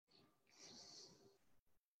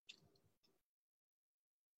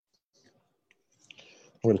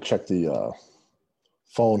I'm going to check the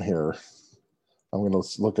phone here. I'm going to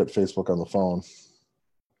look at Facebook on the phone.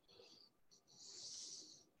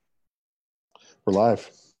 We're live.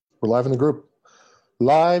 We're live in the group.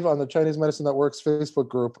 Live on the Chinese Medicine That Works Facebook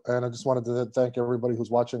group. And I just wanted to thank everybody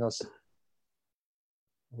who's watching us. It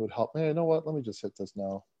would help me. You know what? Let me just hit this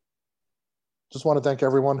now. Just want to thank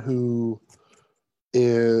everyone who's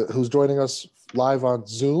joining us live on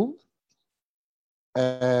Zoom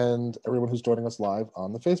and everyone who's joining us live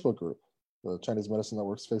on the Facebook group, the Chinese Medicine That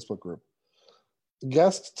Works Facebook group.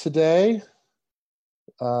 Guest today,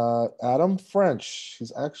 Adam French.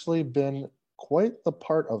 He's actually been quite the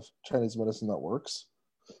part of Chinese Medicine That Works.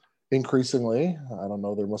 Increasingly, I don't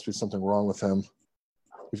know, there must be something wrong with him.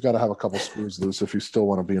 You've got to have a couple screws loose if you still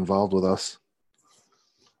want to be involved with us.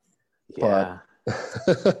 Yeah.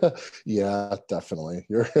 But yeah, definitely.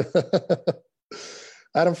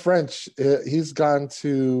 Adam French, he's gone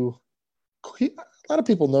to, a lot of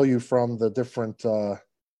people know you from the different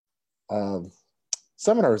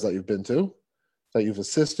seminars that you've been to, that you've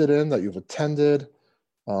assisted in, that you've attended,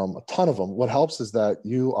 a ton of them. What helps is that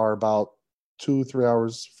you are about 2-3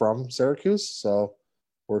 hours from Syracuse, so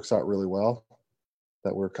works out really well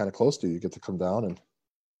that we're kind of close to you. You get to come down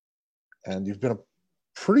and you've been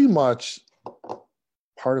pretty much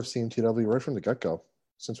part of CMTW right from the get-go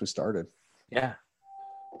since we started. Yeah.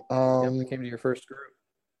 We came to your first group.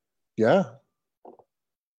 Yeah.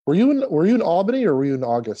 Were you in Albany or were you in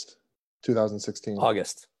August 2016?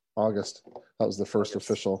 August. That was the first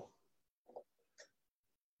official.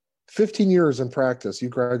 15 years in practice. You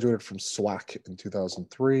graduated from SWAC in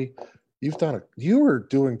 2003. You were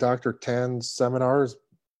doing Dr. Tan's seminars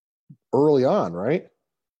early on, right?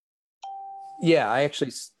 Yeah, I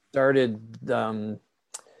actually started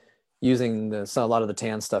using a lot of the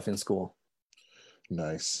Tan stuff in school.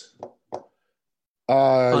 Nice.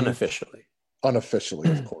 Unofficially,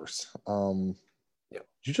 of course. Yep.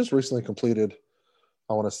 You just recently completed,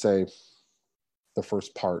 I want to say, the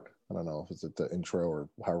first part. I don't know, is it the intro or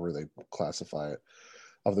however they classify it,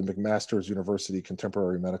 of the McMaster's University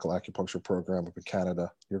Contemporary Medical Acupuncture Program up in Canada.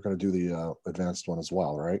 You're going to do the advanced one as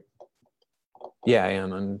well, right? Yeah, I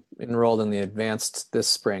am. I'm enrolled in the advanced this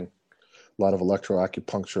spring. A lot of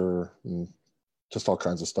electroacupuncture and just all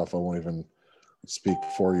kinds of stuff. I won't even speak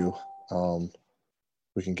for you.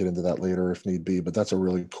 We can get into that later if need be, but that's a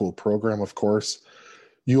really cool program, of course.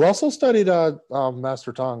 You also studied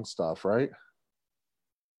Master Tong stuff, right?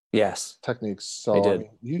 Yes, techniques. So I did.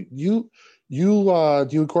 Do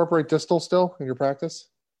you incorporate distal still in your practice?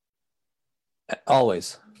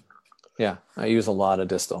 Always. Yeah, I use a lot of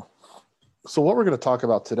distal. So what we're going to talk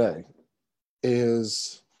about today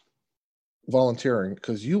is volunteering,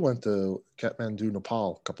 because you went to Kathmandu,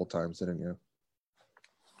 Nepal a couple times, didn't you?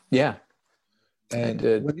 Yeah, and I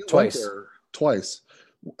did when you twice. Went there, twice.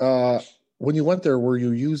 When you went there, were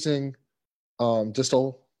you using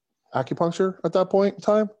distal acupuncture at that point in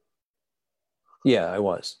time? Yeah, I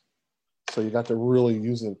was. So you got to really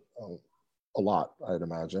use it a lot, I'd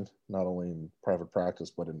imagine, not only in private practice,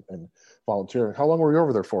 but in volunteering. How long were you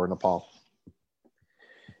over there for in Nepal?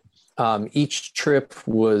 Each trip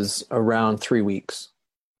was around 3 weeks.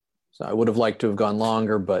 So I would have liked to have gone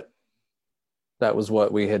longer, but that was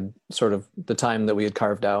what we had sort of the time that we had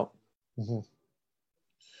carved out. Mm-hmm.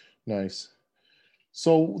 Nice.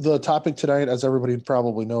 So the topic tonight, as everybody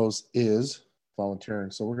probably knows, is volunteering.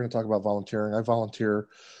 So we're going to talk about volunteering. I volunteer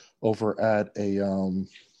over at a, hold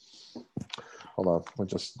on, let me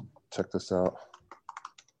just check this out.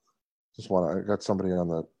 I got somebody on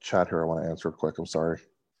the chat here I want to answer quick. I'm sorry.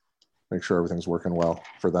 Make sure everything's working well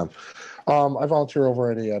for them. I volunteer over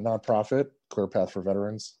at a nonprofit, Clear Path for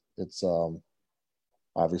Veterans. It's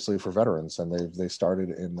obviously for veterans, and they started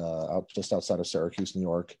in just outside of Syracuse, New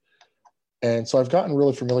York. And so I've gotten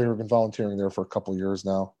really familiar. I've been volunteering there for a couple of years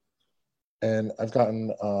now. And I've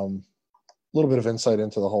gotten a little bit of insight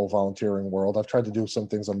into the whole volunteering world. I've tried to do some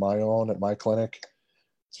things on my own at my clinic.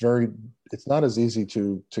 It's not as easy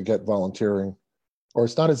to get volunteering, or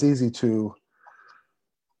it's not as easy to,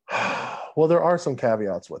 well, there are some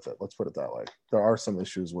caveats with it. Let's put it that way. There are some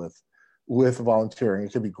issues with volunteering.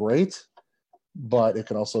 It can be great, but it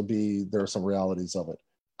can also be, there are some realities of it.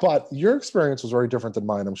 But your experience was very different than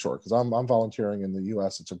mine, I'm sure, because I'm volunteering in the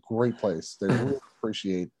U.S. It's a great place. They really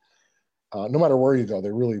appreciate, no matter where you go, they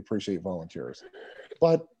really appreciate volunteers.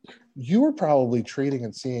 But you were probably treating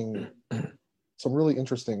and seeing some really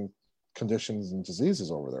interesting conditions and diseases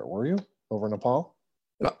over there, were you? Over in Nepal?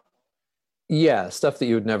 Yeah, stuff that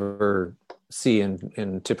you would never see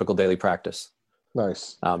in typical daily practice.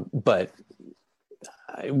 Nice. But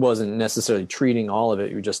I wasn't necessarily treating all of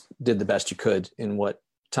it. You just did the best you could in what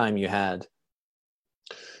time you had.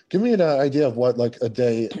 Give me an idea of what like a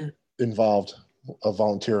day involved of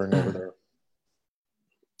volunteering over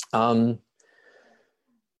there.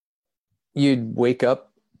 You'd wake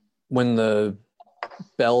up when the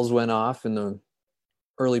bells went off in the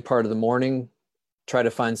early part of the morning, try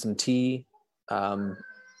to find some tea.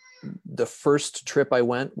 The first trip I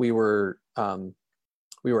went, we were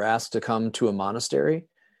asked to come to a monastery,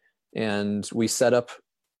 and we set up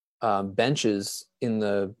benches in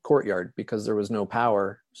the courtyard because there was no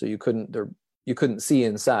power, so you couldn't see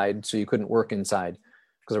inside, so you couldn't work inside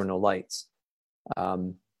because there were no lights.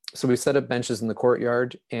 So we set up benches in the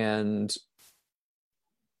courtyard, and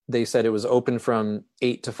they said it was open from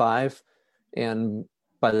 8 to 5, and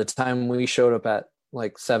by the time we showed up at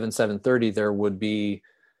like 7:30, there would be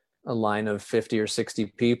a line of 50 or 60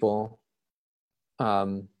 people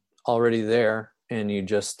already there, and you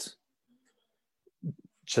just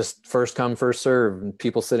first come, first serve, and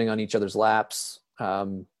people sitting on each other's laps,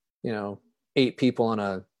 8 people on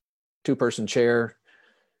a 2-person chair,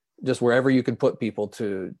 just wherever you could put people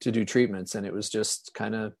to do treatments. And it was just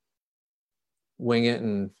kind of wing it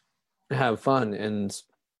and have fun. And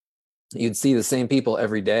you'd see the same people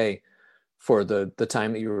every day for the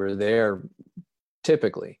time that you were there,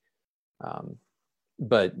 typically.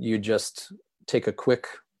 But you just take a quick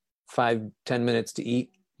 5-10 minutes to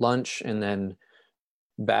eat lunch, and then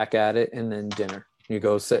back at it, and then dinner. You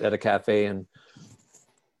go sit at a cafe and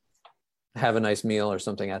have a nice meal or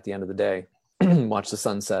something at the end of the day. Watch the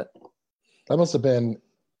sunset. That must have been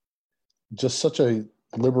just such a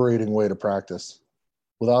liberating way to practice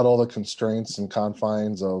without all the constraints and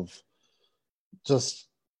confines of just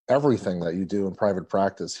everything that you do in private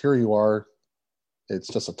practice. Here you are. It's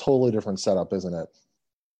just a totally different setup, isn't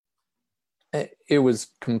it? It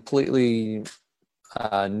was completely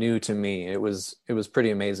new to me. It was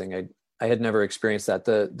pretty amazing. I had never experienced that.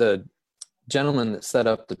 The gentleman that set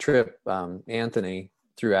up the trip, Anthony,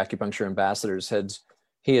 through Acupuncture Ambassadors,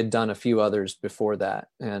 he had done a few others before that,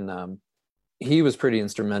 and he was pretty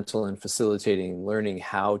instrumental in facilitating learning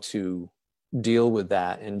how to deal with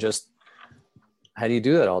that, and just how do you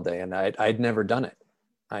do that all day. And I'd never done it.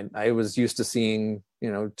 I was used to seeing,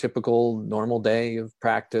 typical normal day of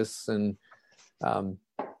practice, and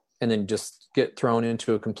then just get thrown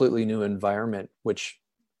into a completely new environment, which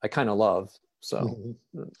I kind of love. So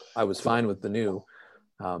I was fine with the new,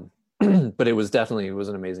 but it was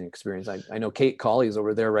an amazing experience. I know Kate Colley's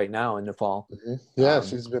over there right now in Nepal. Yeah,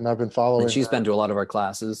 I've been following. And she's been to a lot of our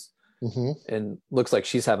classes, Mm-hmm. and looks like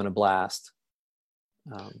she's having a blast.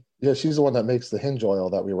 Yeah, she's the one that makes the hinge oil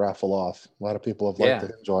that we raffle off. A lot of people have liked the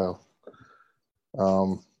hinge oil.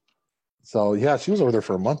 So yeah, she was over there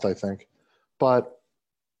for a month, I think. But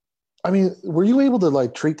I mean, were you able to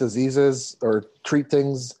like treat diseases or treat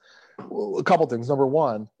things? A couple things. Number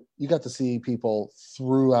one, you got to see people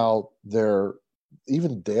throughout their,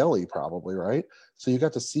 even daily, probably, right? So you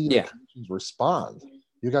got to see the conditions respond.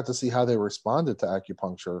 You got to see how they responded to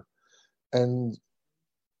acupuncture. And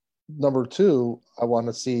number two, I want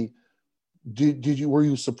to see, were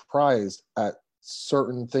you surprised at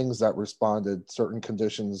certain things that responded, certain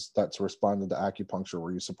conditions that responded to acupuncture?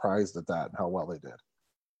 Were you surprised at that and how well they did?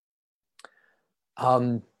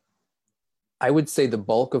 I would say the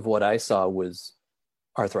bulk of what I saw was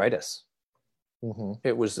arthritis. Mm-hmm.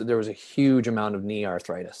 There was a huge amount of knee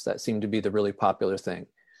arthritis. That seemed to be the really popular thing.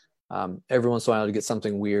 Every once in a while to get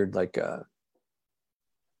something weird like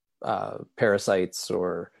parasites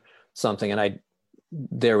or something. And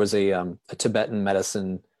there was a Tibetan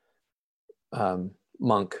medicine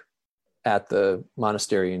monk at the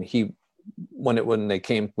monastery, and when they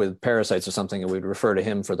came with parasites or something, we'd refer to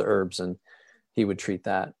him for the herbs, and he would treat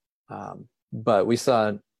that. But we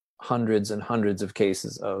saw hundreds and hundreds of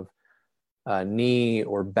cases of knee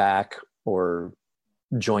or back or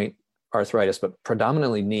joint arthritis, but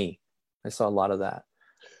predominantly knee. I saw a lot of that.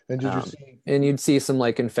 And did you see? And you'd see some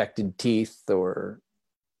like infected teeth or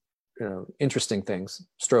interesting things,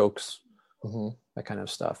 strokes, that kind of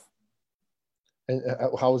stuff. And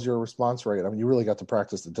how was your response rate? I mean, you really got to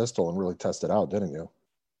practice the distal and really test it out, didn't you?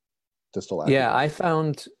 Distal acupuncture. Yeah, I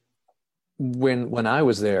found when I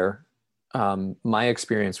was there, my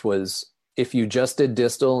experience was if you just did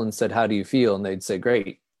distal and said, "How do you feel?" and they'd say,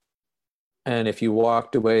 "Great." And if you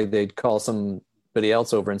walked away, they'd call somebody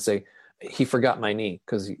else over and say, "He forgot my knee,"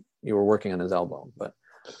 because you were working on his elbow. But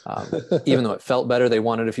even though it felt better, they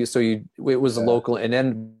wanted a few. So it was a local. And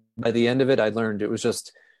then by the end of it, I learned it was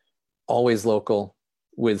just always local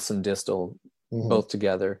with some distal, both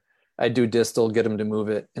together. I'd do distal, get them to move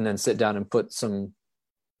it, and then sit down and put some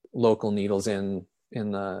local needles in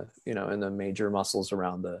the major muscles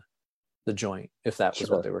around the joint, if that was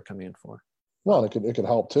what they were coming in for. Well, it could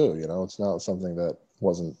help too. It's not something that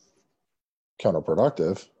wasn't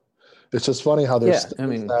counterproductive. It's just funny how there's Yeah, I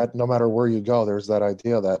mean, that no matter where you go, there's that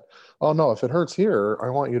idea that, oh no, if it hurts here, I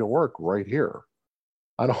want you to work right here.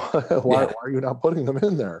 I don't. Why yeah. are you not putting them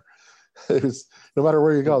in there? It's no matter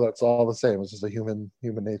where you go, that's all the same. It's just a human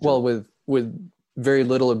nature. Well, with very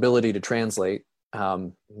little ability to translate,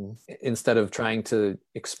 Mhm. instead of trying to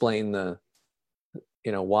explain the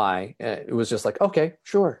why, it was just like, okay,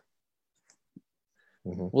 sure,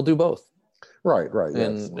 Mhm. we'll do both, Right, right,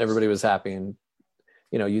 yes. and everybody was happy. And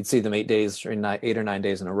you'd see them 8 days or 8 or 9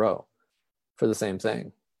 days in a row for the same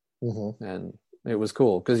thing, Hmm. and it was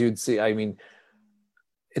cool because you'd see. I mean,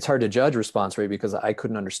 it's hard to judge response rate because I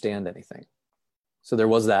couldn't understand anything, so there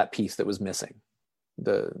was that piece that was missing.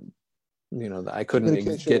 The I couldn't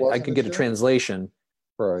Communication get. I was an could get a issue. translation.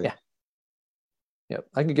 Right, Yeah, yep.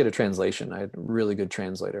 I could get a translation. I had a really good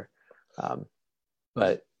translator, um,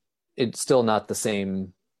 but it's still not the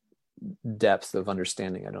same depth of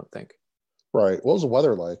understanding, I don't think. right. What was the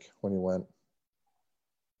weather like when you went?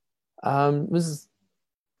 It was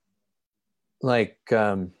like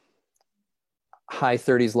high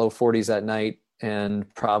 30s, low 40s at night,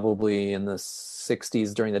 and probably in the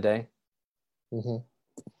 60s during the day, Hmm.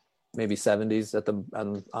 maybe 70s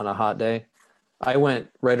on a hot day. I went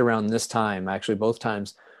right around this time, actually, both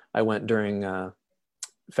times. I went during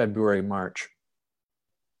February, March,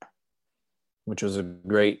 which was a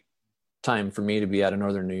great time for me to be out of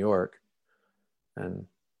northern New York. And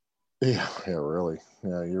Yeah, yeah, really.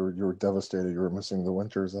 Yeah, you were devastated. You were missing the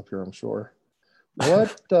winters up here, I'm sure.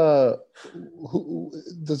 What who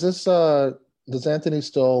does Anthony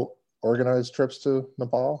still organize trips to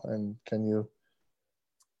Nepal, and can you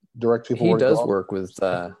direct people he where to does go? work with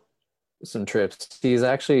some trips. He's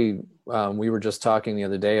actually, we were just talking the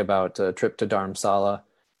other day about a trip to Dharamsala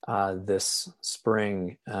this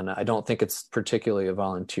spring, and I don't think it's particularly a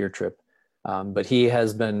volunteer trip, but he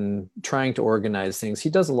has been trying to organize things. He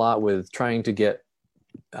does a lot with trying to get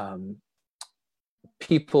um,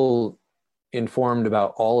 people informed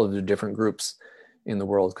about all of the different groups in the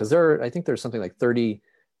world because I think there's something like 30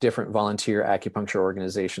 different volunteer acupuncture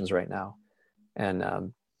organizations right now,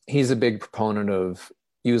 and he's a big proponent of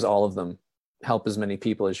use all of them, help as many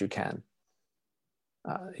people as you can.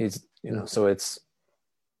 He's Mhm. so it's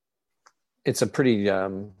a pretty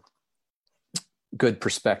good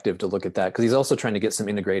perspective to look at that because he's also trying to get some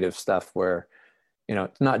integrative stuff where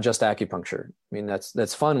it's not just acupuncture. I mean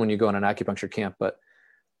that's fun when you go on an acupuncture camp, but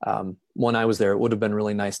when I was there, it would have been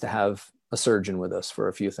really nice to have a surgeon with us for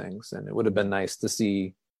a few things, and it would have been nice to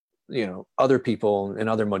see other people in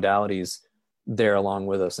other modalities there along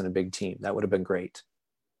with us in a big team. That would have been great.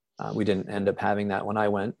 We didn't end up having that when I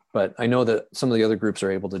went, but I know that some of the other groups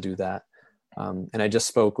are able to do that. And I just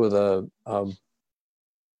spoke with an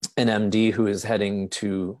MD who is heading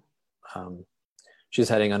to, she's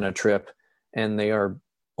heading on a trip, and they are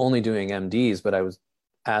only doing MDs. But I was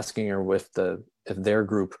asking her if their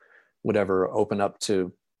group would ever open up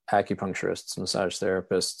to acupuncturists, massage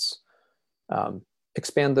therapists, um,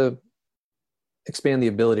 expand the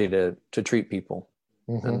ability to treat people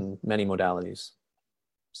Mhm. in many modalities.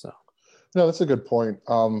 So No, that's a good point.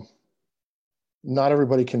 Not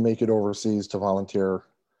everybody can make it overseas to volunteer,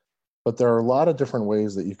 but there are a lot of different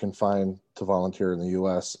ways that you can find to volunteer in the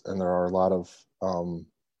U.S., and there are a lot of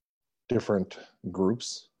different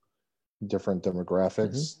groups, different mm-hmm.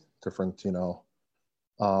 demographics, different,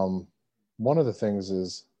 Um, one of the things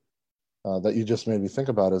is that you just made me think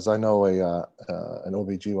about is I know an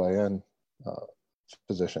OBGYN uh,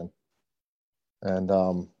 physician,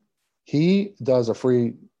 and he does a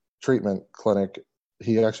free treatment clinic.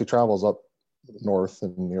 He actually travels up north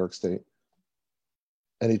in New York State,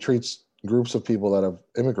 and he treats groups of people that have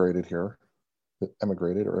immigrated,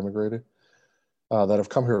 that have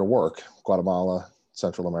come here to work, Guatemala,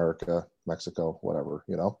 Central America, Mexico, whatever,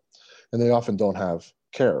 and they often don't have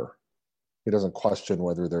care. He doesn't question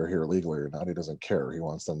whether they're here legally or not. He doesn't care. He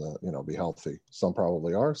wants them to, be healthy. Some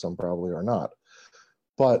probably are, some probably are not.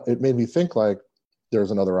 But it made me think like there's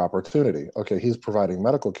another opportunity. Okay, he's providing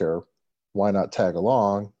medical care. Why not tag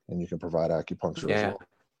along and you can provide acupuncture as Yeah. well?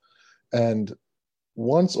 And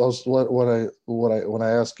once I was when I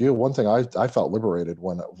asked you, one thing I felt liberated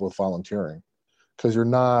when with volunteering because you're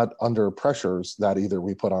not under pressures that either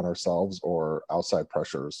we put on ourselves or outside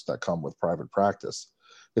pressures that come with private practice.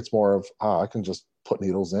 It's more of I can just put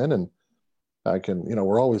needles in and I can,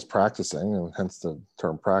 we're always practicing, and hence the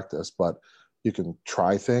term practice, but you can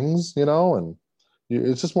try things, and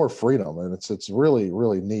it's just more freedom, and it's really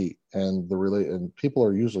really neat, and and people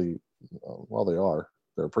are usually, well,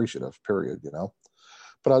 they're appreciative, period,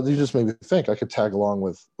 But you just made me think I could tag along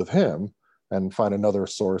with him and find another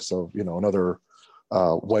source of, another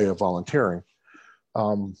way of volunteering.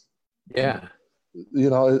 Yeah.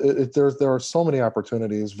 There are so many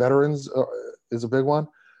opportunities. Veterans is a big one.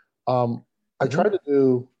 I tried to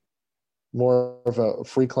do more of a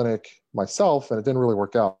free clinic myself, and it didn't really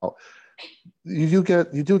work out. You do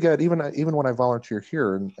get even when I volunteer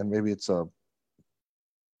here, and maybe it's a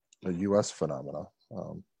U.S. phenomena.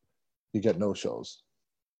 You get no-shows.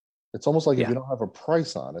 It's almost like if you don't have a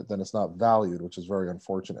price on it, then it's not valued, which is very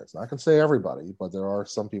unfortunate. It's not going to say everybody, but there are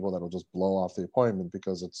some people that will just blow off the appointment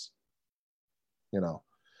because it's,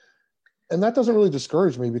 and that doesn't really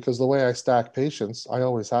discourage me, because the way I stack patients, I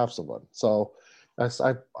always have someone. So I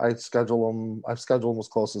schedule them. I've scheduled them as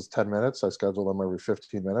close as 10 minutes. I schedule them every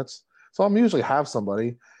 15 minutes. So I'm usually have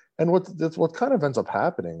somebody. And what kind of ends up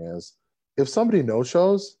happening is, if somebody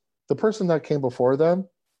no-shows, the person that came before them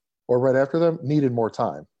or right after them needed more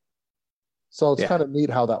time. So it's kind of neat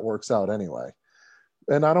how that works out anyway.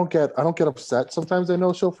 And I don't get upset. Sometimes they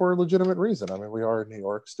no-show for a legitimate reason. I mean, we are in New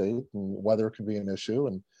York State, and weather can be an issue.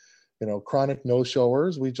 And, chronic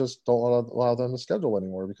no-showers, we just don't allow them to schedule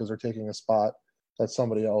anymore, because they're taking a spot that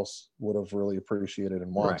somebody else would have really appreciated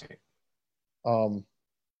and wanted. Right.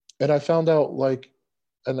 And I found out,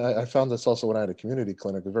 I found this also when I had a community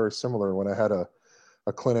clinic, very similar when I had a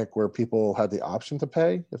clinic where people had the option to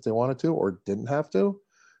pay if they wanted to or didn't have to.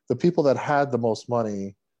 The people that had the most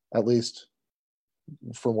money, at least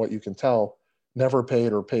from what you can tell, never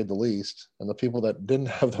paid or paid the least. And the people that didn't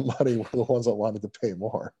have the money were the ones that wanted to pay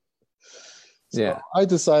more. So I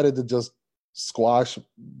decided to just squash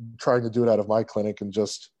trying to do it out of my clinic and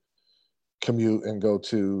just commute and go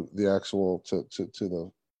to the actual, to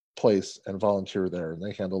the place and volunteer there. And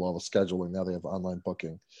they handle all the scheduling. Now they have online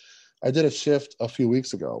booking. I did a shift a few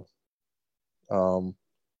weeks ago.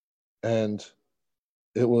 And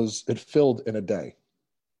it filled in a day.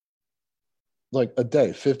 Like a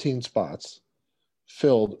day, 15 spots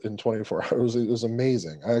filled in 24 hours. It was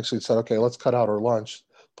amazing. I actually said, okay, let's cut out our lunch,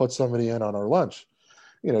 put somebody in on our lunch,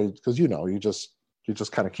 because you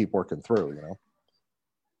just kind of keep working through,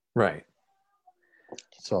 Right.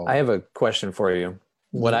 So I have a question for you.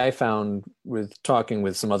 What I found with talking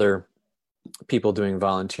with some other people doing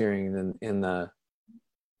volunteering in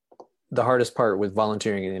the hardest part with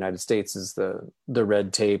volunteering in the United States is the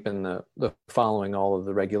red tape and the following all of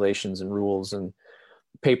the regulations and rules and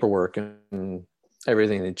paperwork and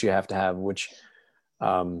everything that you have to have, which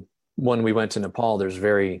when we went to Nepal, there's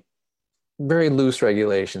very, very loose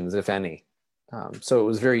regulations, if any. So it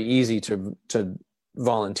was very easy to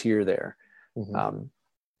volunteer there.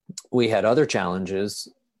 We had other challenges,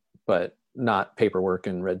 but not paperwork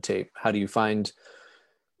and red tape. How do you find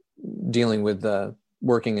dealing with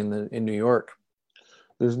working in New York?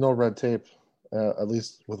 There's no red tape, at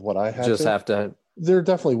least with what I had. Just have to. There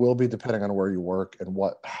definitely will be, depending on where you work and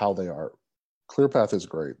how they are. ClearPath is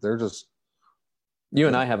great. They're just. You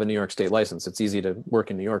and I have a New York State license. It's easy to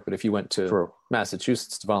work in New York, but if you went to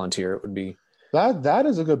Massachusetts to volunteer, it would be. That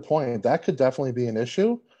is a good point. That could definitely be an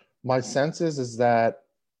issue. My sense is that,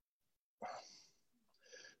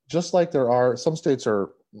 just like there are some states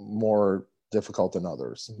are more difficult than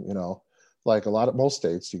others, like most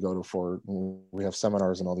states you go to we have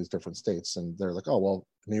seminars in all these different states, and they're like, oh, well,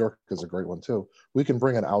 New York is a great one too. We can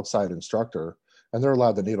bring an outside instructor and they're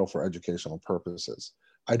allowed to needle for educational purposes.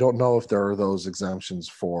 I don't know if there are those exemptions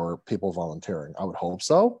for people volunteering. I would hope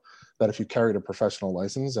so, that if you carried a professional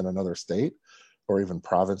license in another state or even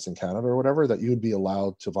province in Canada or whatever, that you'd be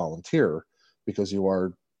allowed to volunteer because you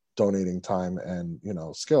are donating time and,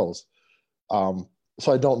 skills.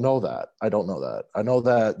 So I don't know that. I know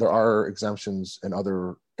that there are exemptions in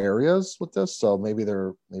other areas with this. So maybe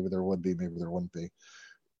there would be, maybe there wouldn't be.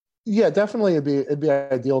 Yeah, definitely it'd be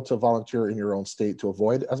ideal to volunteer in your own state to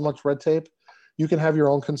avoid as much red tape. You can have your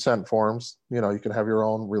own consent forms, you can have your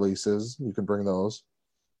own releases, you can bring those.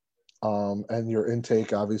 And your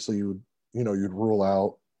intake, obviously you'd rule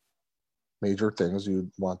out major things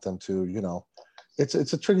you'd want them to, it's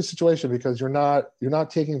a tricky situation because you're not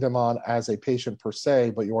taking them on as a patient per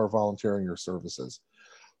se, but you are volunteering your services.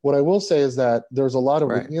 What I will say is that there's a lot of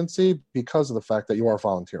leniency because of the fact that you are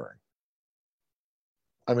volunteering.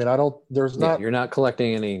 I mean, you're not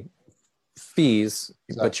collecting any fees,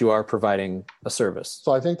 but you are providing a service.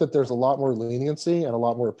 So I think that there's a lot more leniency and a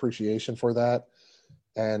lot more appreciation for that.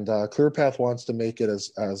 And ClearPath wants to make it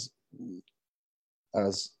as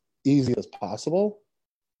easy as possible.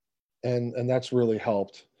 And that's really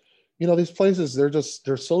helped. These places,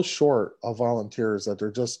 they're so short of volunteers that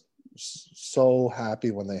they're just so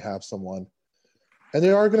happy when they have someone. And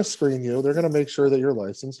they are going to screen you. They're going to make sure that you're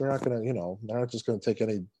licensed. They're not going to, they're not just going to take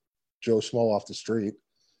any Joe Schmo off the street.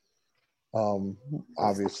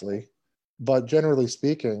 obviously, but generally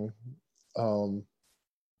speaking, um,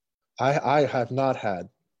 I have not had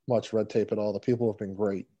much red tape at all. The people have been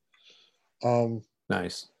great.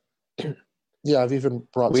 Nice. Yeah, I've even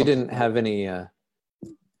brought We something. didn't have any.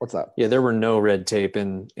 What's that? Yeah, there were no red tape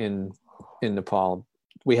in Nepal.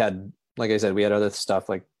 We had, like I said, we had other stuff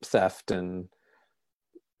like theft and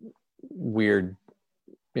weird,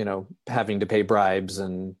 having to pay bribes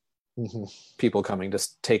and Mhm. people coming to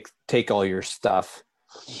take all your stuff.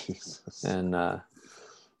 Jesus. And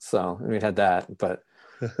so we had that, but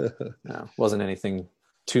wasn't anything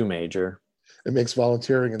too major. It makes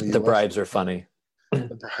volunteering in the The U.S. bribes are funny.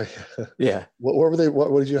 Yeah. What were they?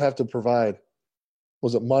 What did you have to provide?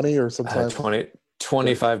 Was it money or sometimes $25?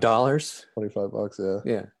 $25? Yeah.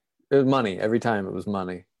 Yeah, it was money every time. It was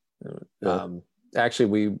money. Yeah.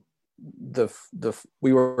 Actually,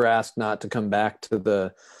 we were asked not to come back to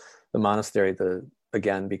the monastery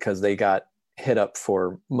again because they got hit up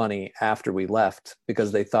for money after we left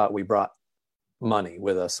because they thought we brought money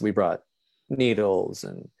with us. We brought needles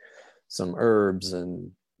and some herbs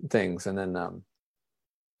and things, and then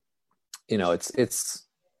it's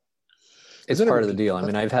part of the deal. I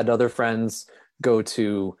mean, I've had other friends go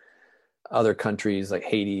to other countries like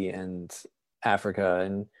Haiti and Africa,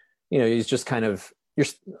 and it's just kind of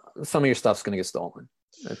some of your stuff's going to get stolen.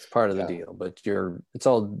 It's part of the deal, but it's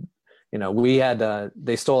all, we had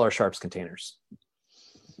they stole our sharps containers,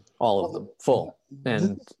 all of them full,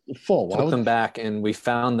 and took them back, and we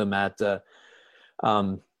found them at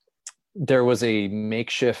there was a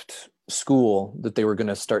makeshift school that they were going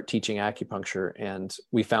to start teaching acupuncture, and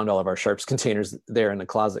we found all of our sharps containers there in the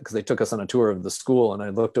closet because they took us on a tour of the school, and I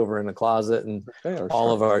looked over in the closet and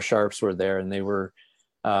all of our sharps were there, and they were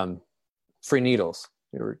free needles.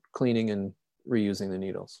 They were cleaning and reusing the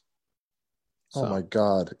needles. So. Oh my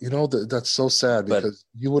God. That's so sad because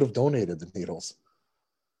you would have donated the needles.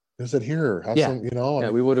 You said, here, have some, Yeah,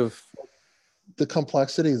 we would have. The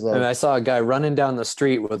complexities of. And I saw a guy running down the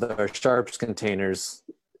street with our sharps containers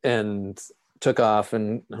and took off,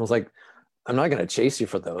 and I was like, I'm not going to chase you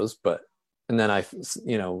for those, and then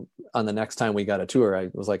on the next time we got a tour,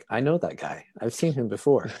 I was like, I know that guy. I've seen him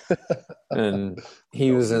before. And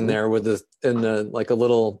he was in there with like a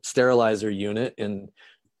little sterilizer unit and a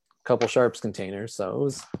couple sharps containers. So it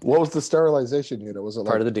was. What was the sterilization unit? Was it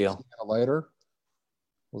part of the deal? A lighter?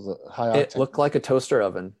 Was it high octane? It looked like a toaster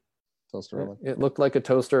oven. It looked like a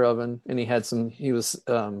toaster oven, and he was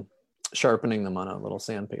sharpening them on a little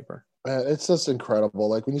sandpaper. It's just incredible.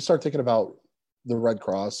 Like when you start thinking about the Red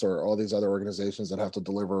Cross or all these other organizations that have to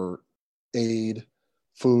deliver aid,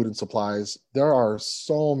 food, and supplies, there are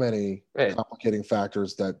so many complicating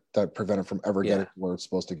factors that prevent it from ever getting to where it's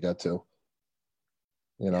supposed to get to.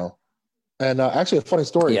 And actually, a funny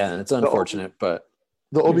story. Yeah, and it's unfortunate, but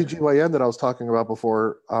the OBGYN that I was talking about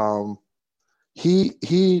before,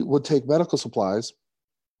 he would take medical supplies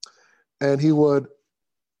and he would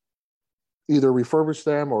either refurbish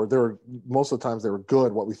them, or most of the times they were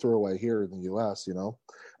good, what we threw away here in the US,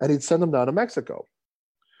 and he'd send them down to Mexico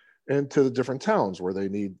and to the different towns where they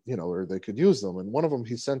need, where they could use them. And one of them,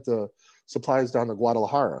 he sent the supplies down to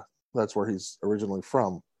Guadalajara. That's where he's originally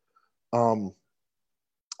from. And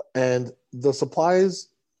the supplies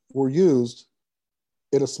were used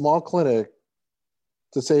in a small clinic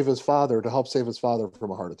to help save his father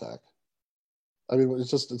from a heart attack. I mean,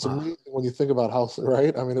 it's amazing when you think about how,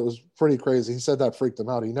 right? I mean, it was pretty crazy. He said that freaked him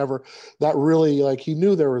out. He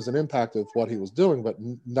knew there was an impact of what he was doing, but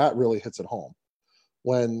that really hits it home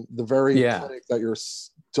when the very clinic that you're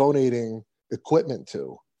donating equipment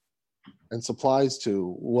to and supplies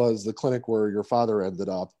to was the clinic where your father ended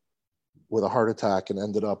up with a heart attack and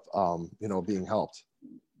ended up, being helped.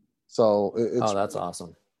 So that's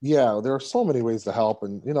awesome. Yeah, there are so many ways to help,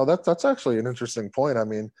 and that's actually an interesting point. I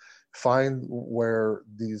mean, find where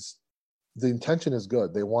the intention is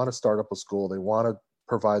good. They want to start up a school. They want to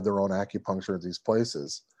provide their own acupuncture at these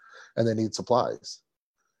places, and they need supplies.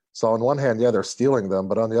 So on one hand, they're stealing them,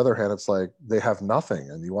 but on the other hand, it's like they have nothing,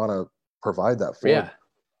 and you want to provide that for them.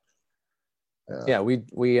 Yeah, we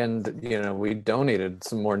donated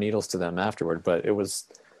some more needles to them afterward, but it was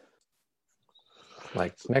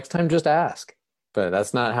like, next time just ask. But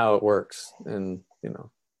that's not how it works. And,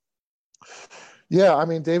 Yeah, I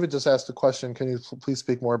mean, David just asked a question. Can you please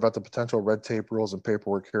speak more about the potential red tape rules and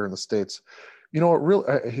paperwork here in the States?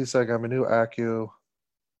 He's like, I'm a new ACU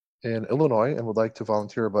in Illinois and would like to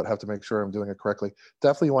volunteer, but have to make sure I'm doing it correctly.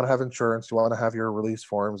 Definitely you want to have insurance. You want to have your release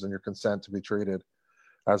forms and your consent to be treated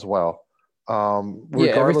as well.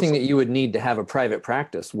 Everything that you would need to have a private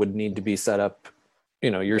practice would need to be set up,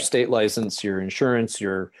 your state license, your insurance,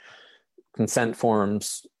 your consent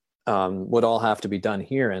forms, would all have to be done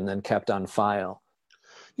here and then kept on file.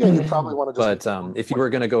 Yeah, you probably want to just. But if you were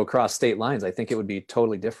going to go across state lines, I think it would be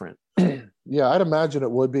totally different. Yeah, I'd imagine it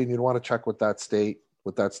would be, and you'd want to check with that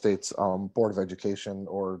state's Board of Education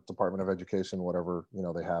or Department of Education, whatever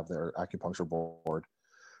they have their acupuncture board,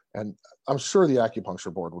 and I'm sure the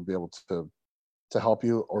acupuncture board would be able to help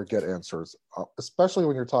you or get answers, especially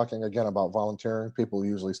when you're talking again about volunteering. People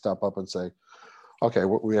usually step up and say, okay,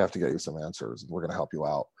 we have to get you some answers, and we're going to help you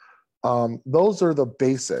out. Those are the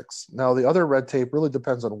basics. Now, the other red tape really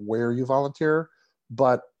depends on where you volunteer,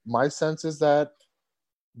 but my sense is that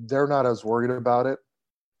they're not as worried about it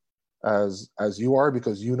as you are,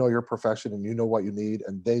 because you know your profession and you know what you need,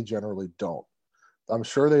 and they generally don't. I'm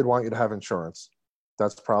sure they'd want you to have insurance.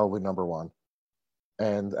 That's probably number one.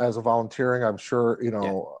 And as a volunteering, I'm sure,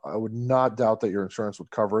 I would not doubt that your insurance would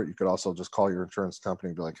cover it. You could also just call your insurance company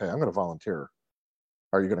and be like, hey, I'm going to volunteer.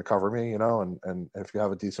 Are you going to cover me? And if you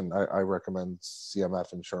have a decent, I recommend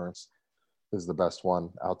CMF insurance is the best one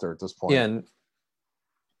out there at this point. Yeah, and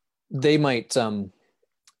they might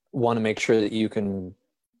want to make sure that you can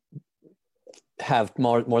have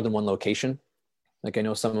more than one location. Like I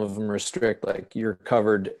know some of them restrict, like you're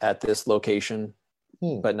covered at this location,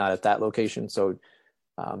 but not at that location. So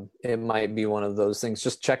it might be one of those things.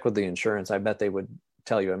 Just check with the insurance. I bet they would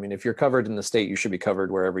tell you. I mean, if you're covered in the state, you should be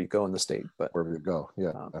covered wherever you go in the state. But wherever you go,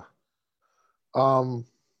 yeah.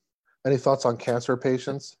 Any thoughts on cancer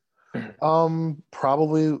patients?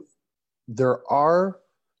 Probably there are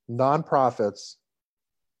nonprofits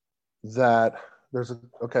that there's a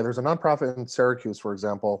nonprofit in Syracuse, for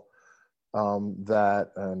example,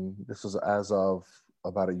 that, and this was as of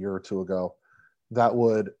about a year or two ago, that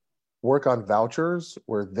would work on vouchers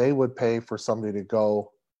where they would pay for somebody to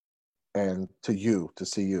go and to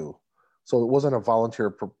see you. So it wasn't a volunteer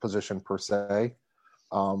position per se.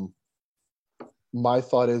 My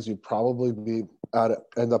thought is you'd probably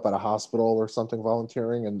end up at a hospital or something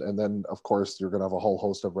volunteering, and then of course you're going to have a whole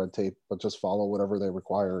host of red tape, but just follow whatever they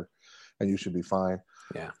require and you should be fine.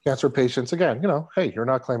 Yeah. Cancer patients, again, hey, you're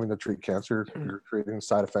not claiming to treat cancer. You're treating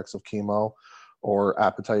side effects of chemo or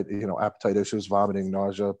appetite issues, vomiting,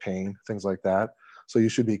 nausea, pain, things like that. So you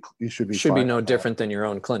should be should be no different than your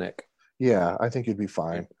own clinic. Yeah, I think you'd be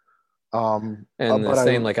fine. And the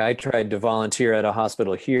same, like I tried to volunteer at a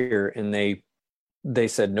hospital here, and they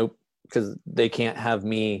said nope, because they can't have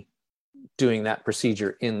me doing that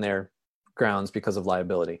procedure in their grounds because of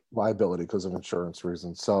liability because of insurance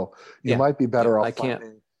reasons. So you might be better off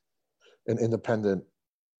finding an independent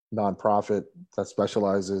nonprofit that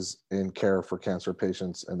specializes in care for cancer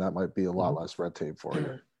patients, and that might be a lot less red tape for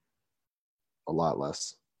you. A lot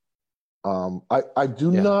less. I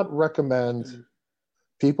do not recommend.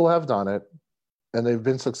 People have done it and they've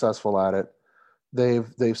been successful at it.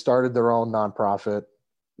 They've started their own nonprofit.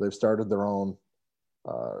 They've started their own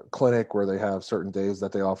clinic where they have certain days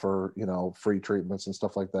that they offer, free treatments and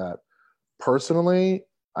stuff like that. Personally,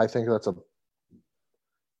 I think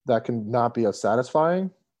that can not be as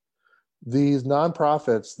satisfying. These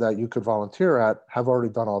nonprofits that you could volunteer at have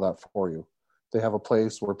already done all that for you. They have a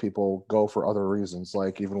place where people go for other reasons,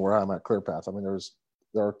 like even where I'm at ClearPath. I mean,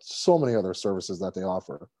 there are so many other services that they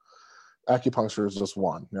offer. Acupuncture is just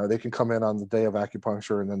one. They can come in on the day of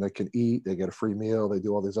acupuncture and then they can eat, they get a free meal, they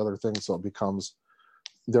do all these other things. So it becomes,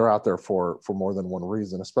 they're out there for more than one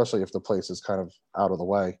reason, especially if the place is kind of out of the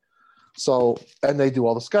way. So, and they do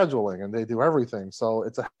all the scheduling and they do everything. So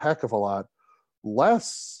it's a heck of a lot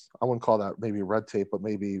less. I wouldn't call that maybe red tape, but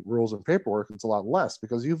maybe rules and paperwork. It's a lot less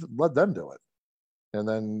because you've let them do it. And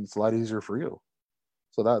then it's a lot easier for you.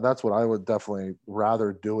 So that's what I would definitely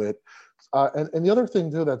rather do it. And the other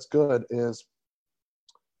thing too that's good is,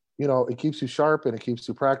 it keeps you sharp and it keeps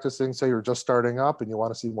you practicing. Say you're just starting up and you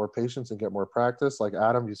want to see more patients and get more practice. Like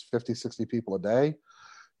Adam, he's 50, 60 people a day.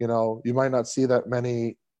 You might not see that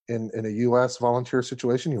many in a U.S. volunteer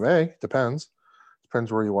situation. You may, depends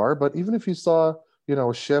where you are. But even if you saw,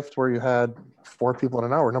 a shift where you had 4 people in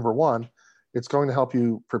an hour, number one, it's going to help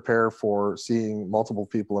you prepare for seeing multiple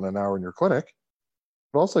people in an hour in your clinic.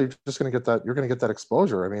 But also you're going to get that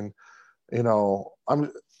exposure. I mean,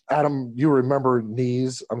 Adam, you remember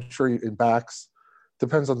knees, I'm sure in backs,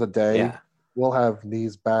 depends on the day. Yeah. We'll have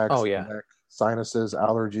knees, backs, neck, sinuses,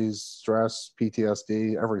 allergies, stress,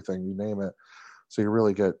 PTSD, everything, you name it. So you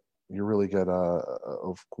really get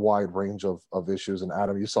a wide range of issues. And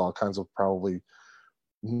Adam, you saw all kinds of probably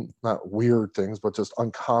not weird things, but just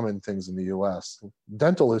uncommon things in the US.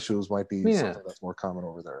 Dental issues might be something that's more common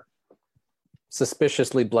over there.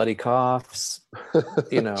 Suspiciously bloody coughs,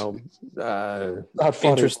 interesting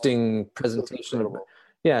presentation.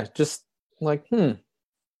 Yeah, just like,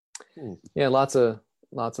 yeah, lots of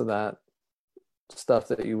lots of that stuff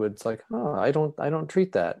that you would, it's like, oh, I don't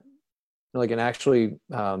treat that. Like, and actually,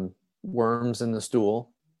 worms in the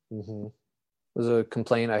stool Hmm. was a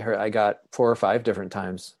complaint I got 4 or 5 different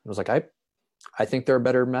times. I was like, I think there are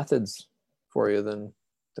better methods for you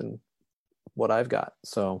than what I've got.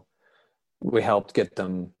 So we helped get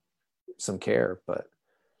them some care, but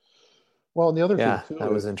Well, and the other thing yeah, too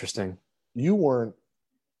that was is interesting. you weren't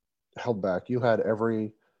held back. You had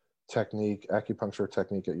every technique, acupuncture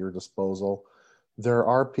technique at your disposal. There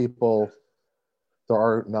are people, there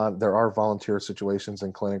are volunteer situations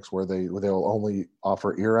in clinics where they'll only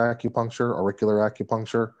offer ear acupuncture, auricular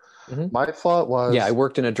acupuncture. Hmm. My thought Yeah, I was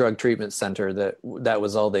worked in a drug treatment center that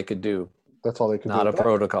was all they could do, that's all they could not do. a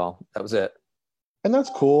protocol. That was it. And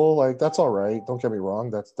that's cool. Like that's all right. Don't get me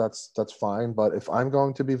wrong. That's fine. But if I'm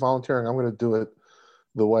going to be volunteering, I'm going to do it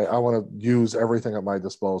the way I want to use everything at my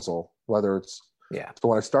disposal. Whether it's Yeah, so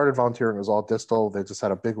when I started volunteering, it was all distal. They just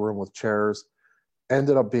had a big room with chairs.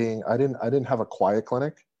 Ended up being I didn't have a quiet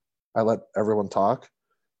clinic. I let everyone talk,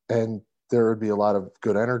 and there would be a lot of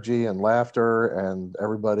good energy and laughter, and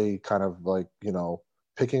everybody kind of like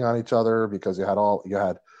picking on each other because you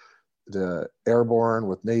had the airborne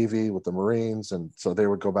with Navy with the Marines, and so they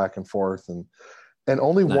would go back and forth, and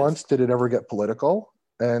only nice. once did it ever get political.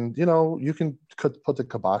 And you can put the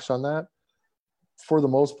kibosh on that. For the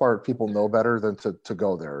most part, people know better than to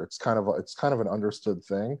go there. It's kind of an understood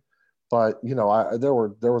thing. But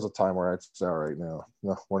there was a time where I'd say, all right, no,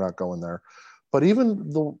 we're not going there. But even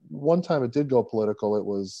the one time it did go political, it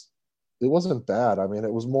wasn't bad. I mean,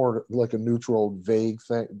 it was more like a neutral, vague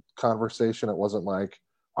conversation. It wasn't like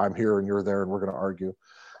I'm here and you're there and we're going to argue.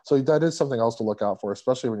 So that is something else to look out for,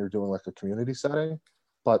 especially when you're doing like a community setting.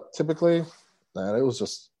 But typically, man,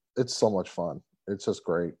 it's so much fun. It's just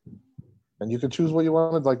great. And you can choose what you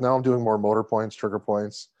wanted. Like now I'm doing more motor points, trigger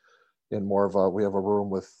points in more of we have a room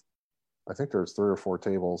with, I think there's 3 or 4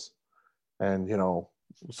 tables. And,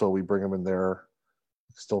 so we bring them in there,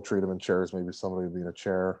 still treat them in chairs. Maybe somebody would be in a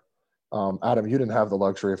chair. Adam, you didn't have the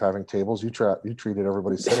luxury of having tables. You treated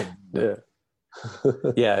everybody sitting. Yeah.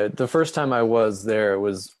 Yeah, the first time I was there, it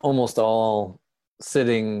was almost all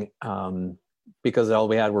sitting, because all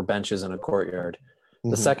we had were benches in a courtyard. The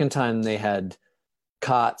Hmm. second time they had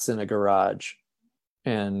cots in a garage,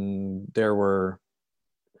 and there were,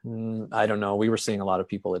 I don't know, we were seeing a lot of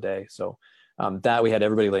people a day. So that we had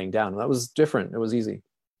everybody laying down. That was different. It was easy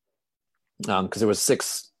because there was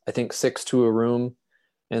six, I think six to a room,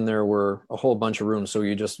 and there were a whole bunch of rooms. So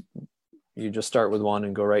you just start with one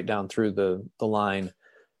and go right down through the line.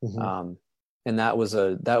 Hmm. Um, and that was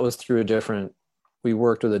through a different. We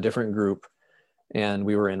worked with a different group, and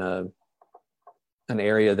we were in an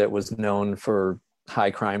area that was known for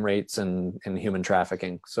high crime rates and human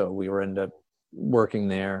trafficking. So we were into working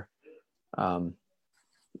there. Um,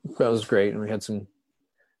 that was great, and we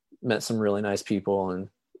met some really nice people and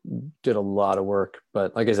did a lot of work.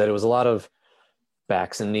 But like I said, it was a lot of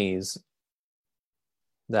backs and knees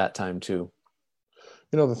that time too.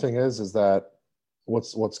 The thing is that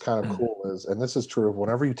what's kind of cool is, and this is true,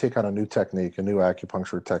 whenever you take on a new technique, a new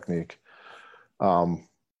acupuncture technique, um,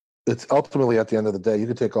 it's ultimately at the end of the day, you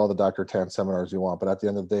can take all the Dr. Tan seminars you want, but at the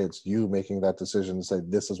end of the day, it's you making that decision to say,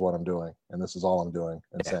 this is what I'm doing, and this is all I'm doing,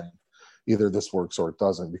 and Yeah. saying either this works or it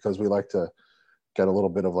doesn't, because we like to get a little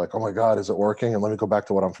bit of like, oh my God, is it working? And let me go back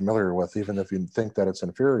to what I'm familiar with, even if you think that it's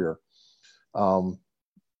inferior. Um,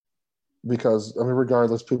 because I mean,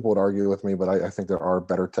 regardless, people would argue with me, but I think there are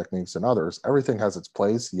better techniques than others. Everything has its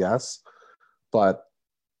place, yes, but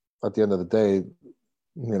at the end of the day,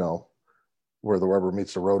 you know, where the rubber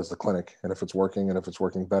meets the road is the clinic, and if it's working and if it's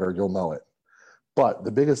working better, you'll know it. But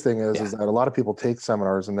the biggest thing is Yeah. that a lot of people take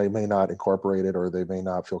seminars and they may not incorporate it or they may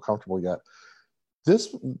not feel comfortable yet.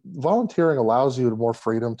 This volunteering allows you more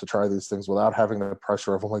freedom to try these things without having the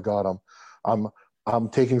pressure of, oh my God, I'm I'm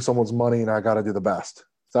taking someone's money and I got to do the best.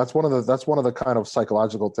 That's one of the kind of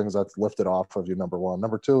psychological things that's lifted off of you. Number one.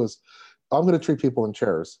 Number two is I'm going to treat people in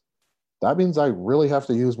chairs. That means I really have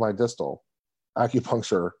to use my distal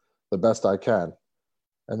acupuncture the best I can.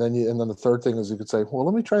 And then the third thing is you could say, well,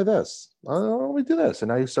 let me try this. Let me do this. And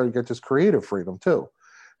now you start to get this creative freedom too.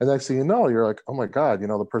 And next thing you know, you're like, oh my God,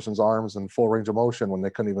 the person's arms in full range of motion when they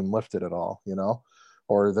couldn't even lift it at all.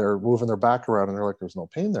 Or they're moving their back around and they're like, there's no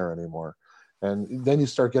pain there anymore. And then you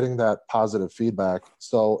start getting that positive feedback.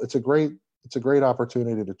 So it's a great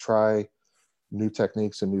opportunity to try new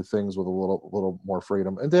techniques and new things with a little more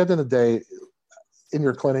freedom. And at the end of the day, in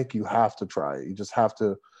your clinic, you have to try it. You just have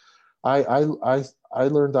to. I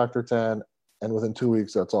learned Dr. Tan, and within 2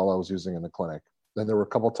 weeks, that's all I was using in the clinic. Then there were a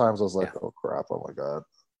couple of times I was like, Yeah. oh crap, oh my God,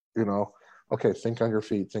 you know. Okay, think on your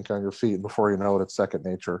feet, think on your feet. And before you know it, it's second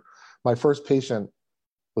nature. My first patient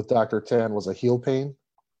with Dr. Tan was a heel pain.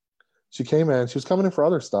 She came in, she was coming in for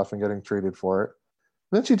other stuff and getting treated for it.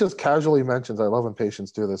 And then she just casually mentions, I love when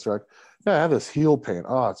patients do this. They're like, yeah, I have this heel pain.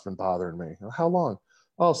 Oh, it's been bothering me. How long?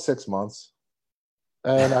 Oh, 6 months.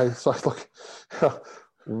 And I look,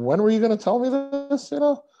 when were you going to tell me this?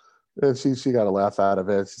 And she got a laugh out of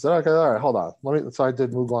it. She said, okay, all right, hold on. So I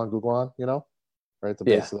did Muglan Guglan, right at the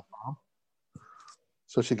base of the palm.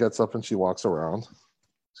 So she gets up and she walks around.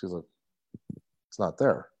 She's like, it's not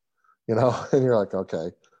there, and you're like,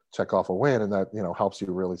 okay, check off a win. And that, helps you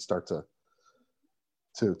really start to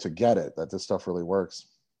get it, that this stuff really works.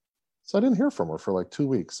 So I didn't hear from her for like 2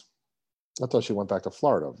 weeks. I thought she went back to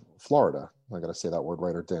Florida. I got to say that word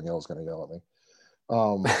right or Danielle's going to yell at me.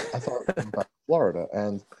 I thought she went back to Florida,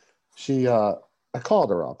 and I called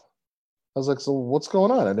her up. I was like, so what's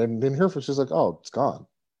going on? I didn't hear from her. She's like, oh, it's gone.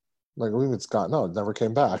 I'm like, it's gone. No, it never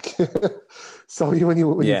came back. So when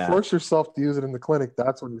you force yourself to use it in the clinic,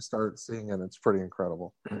 that's when you start seeing it. It's pretty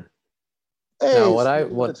incredible. Hey,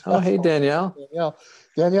 hey Danielle.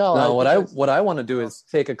 Danielle. No, what I want to do is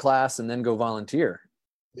take a class and then go volunteer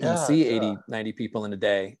and see 80, 90 people in a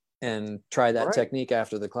day and try that technique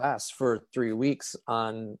after the class for 3 weeks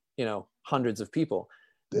on, hundreds of people.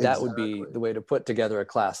 Exactly. That would be the way to put together a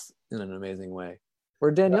class in an amazing way.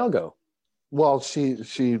 Where'd Danielle go? Well, she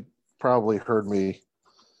probably heard me.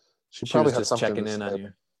 She probably was just checking in on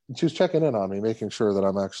you. She was checking in on me, making sure that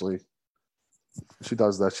I'm actually. She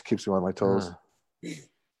does that. She keeps me on my toes.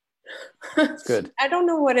 It's good. I don't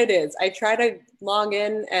know what it is. I try to log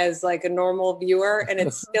in as like a normal viewer, and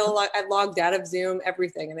it's still I logged out of Zoom,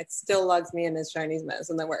 everything, and it still logs me in as Chinese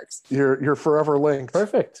medicine. That works. You're forever linked.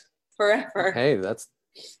 Perfect. Forever. Hey, that's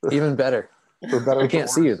even better. I can't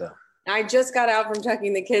see you though. I just got out from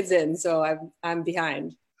tucking the kids in, so I'm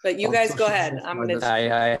behind. But you guys go ahead.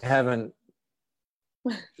 I haven't.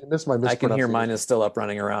 I can hear mine is still up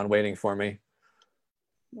running around waiting for me.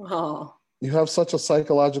 Oh. You have such a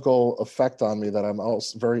psychological effect on me that I'm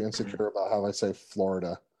also very insecure about how I say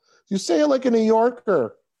Florida. You say it like a New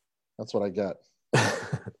Yorker. That's what I get.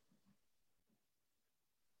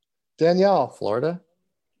 Danielle. Florida?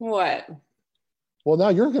 What? Well, now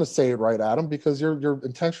you're going to say it right, Adam, because you're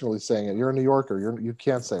intentionally saying it. You're a New Yorker. You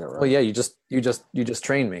can't say it right. Well, yeah, you just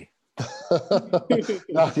trained me.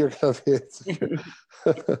 Now you're going to be insecure.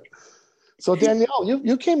 So Danielle,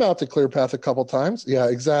 you came out to ClearPath a couple times. Yeah,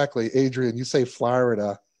 exactly. Adrian, you say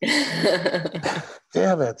Florida.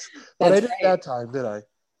 Damn it. But I didn't that time, did I?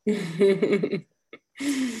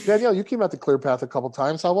 Danielle, you came out to ClearPath a couple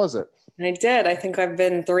times. How was it? I did. I think I've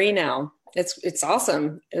been 3 now. It's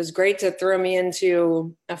awesome. It was great to throw me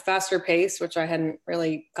into a faster pace, which I hadn't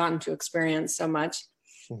really gotten to experience so much.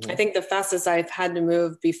 Mm-hmm. I think the fastest I've had to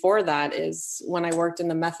move before that is when I worked in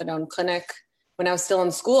the methadone clinic when I was still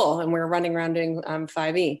in school, and we were running around doing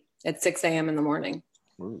 5E at 6 a.m. in the morning.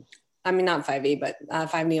 Ooh. I mean, not 5E, but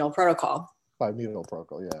 5-needle protocol. 5-needle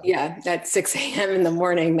protocol, yeah. Yeah, at 6 a.m. in the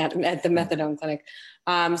morning at the methadone clinic.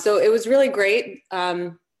 So it was really great.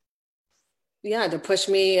 To push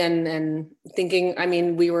me and thinking, I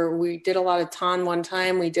mean, we did a lot of TON one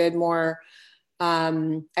time. We did more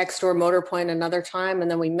X-Tor motor point another time. And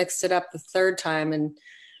then we mixed it up the third time and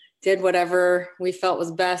did whatever we felt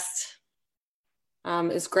was best.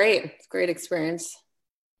 It's great. It's a great experience.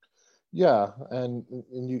 Yeah. And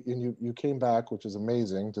you came back, which is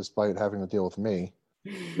amazing, despite having to deal with me.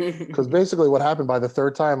 Because basically what happened by the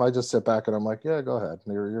third time, I just sit back and I'm like, yeah, go ahead.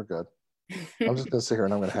 You're good. I'm just going to sit here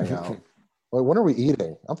and I'm going to hang out. Like, when are we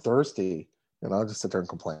eating? I'm thirsty. I'll just sit there and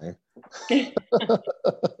complain. Yeah,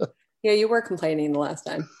 you were complaining the last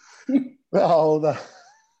time. No,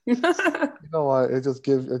 you know what? It just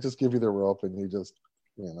give you the rope, and you just,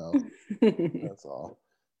 that's all.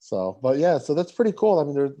 So, but yeah, so that's pretty cool. I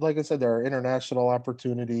mean, like I said, there are international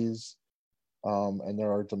opportunities, and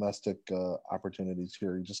there are domestic opportunities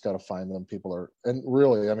here. You just got to find them. And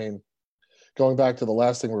really, I mean, going back to the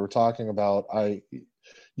last thing we were talking about,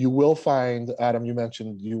 you will find, Adam, you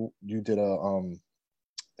mentioned you did a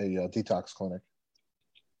detox clinic,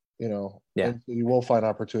 yeah. And you will find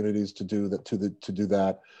opportunities to do that, to do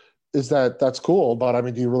that. That's cool, but I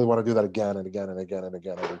mean, do you really want to do that again and again and again and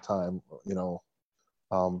again every time?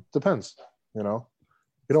 Depends, you don't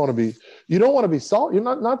want to be you're not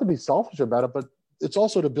to be selfish about it, but it's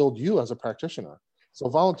also to build you as a practitioner. So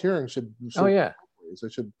volunteering should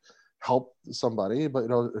it should help somebody, but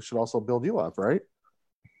it should also build you up, right?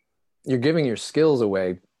 You're giving your skills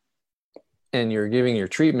away and you're giving your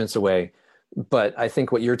treatments away, but I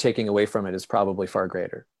think what you're taking away from it is probably far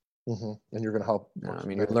greater. Mm-hmm. And you're going to help. I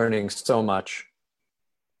mean, you're learning so much.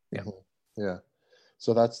 Yeah. Mm-hmm. Yeah.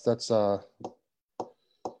 So that's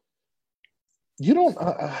you don't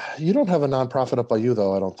have a nonprofit up by you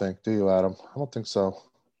though, I don't think, do you, Adam? I don't think so.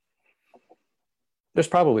 There's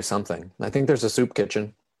probably something. I think there's a soup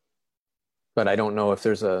kitchen, but I don't know if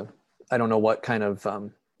I don't know what kind of,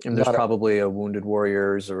 and there's Not a, probably a Wounded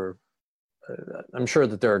Warriors or I'm sure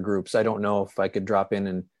that there are groups. I don't know if I could drop in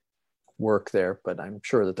and work there, but I'm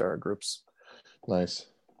sure that there are groups. nice.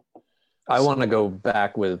 I want to go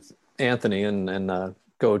back with Anthony and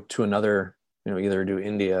go to another, either do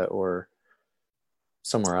India or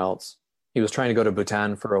somewhere else. He was trying to go to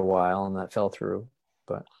Bhutan for a while and that fell through,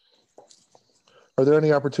 but Are there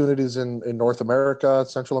any opportunities in North America,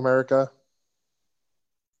 Central America?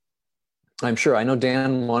 I'm sure. I know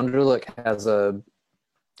Dan Wonderlick has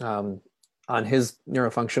on his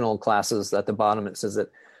neurofunctional classes at the bottom, it says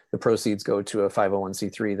that the proceeds go to a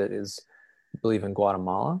 501c3 that is, I believe, in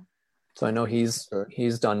Guatemala. So I know he's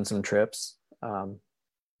done some trips.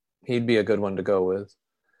 He'd be a good one to go with.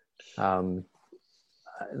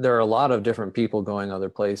 There are a lot of different people going other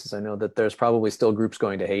places. I know that there's probably still groups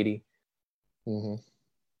going to Haiti. Mm-hmm.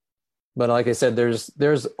 But like I said,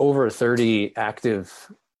 there's over 30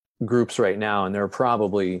 active groups right now, and there are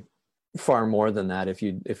probably far more than that if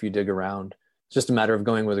you dig around. It's just a matter of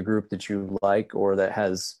going with a group that you like or that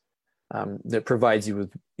has that provides you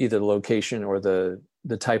with either the location or the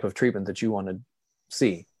type of treatment that you want to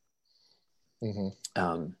see.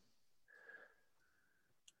 Mm-hmm.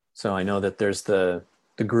 So I know that there's the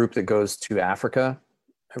group that goes to Africa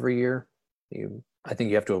every year. I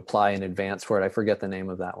think you have to apply in advance for it. I forget the name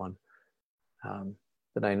of that one.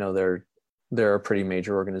 But I know they're a pretty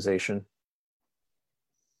major organization.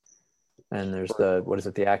 And there's the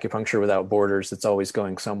Acupuncture Without Borders. It's always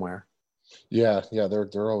going somewhere. Yeah,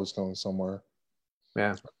 they're always going somewhere.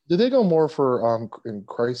 Yeah. Did they go more for in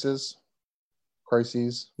crises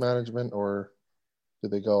management, or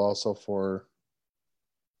did they go also for?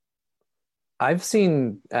 I've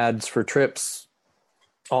seen ads for trips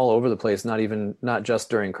all over the place, not just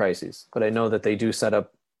during crises, but I know that they do set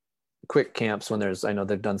up quick camps when I know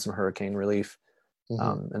they've done some hurricane relief.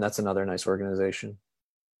 Mm-hmm. And that's another nice organization.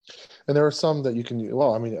 And there are some that you can,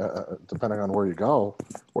 well, I mean, depending on where you go,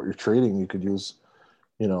 what you're treating, you could use,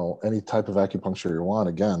 any type of acupuncture you want.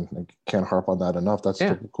 Again, I can't harp on that enough. That's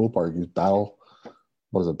the cool part. You use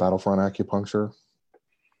battlefront acupuncture.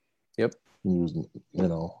 Yep. You use,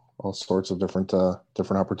 all sorts of different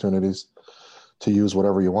opportunities to use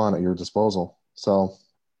whatever you want at your disposal. So,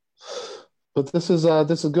 but this is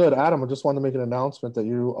good. Adam, I just wanted to make an announcement that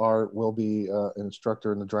you will be an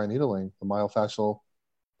instructor in the dry needling, the myofascial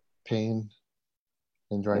pain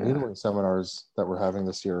and dry needling seminars that we're having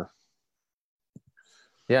this year.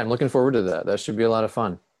 Yeah, I'm looking forward to that. That should be a lot of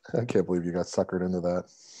fun. I can't believe you got suckered into that.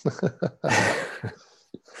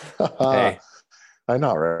 Hey. I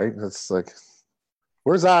know, right? It's like,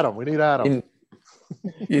 where's Adam? We need Adam.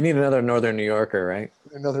 You need another Northern New Yorker, right?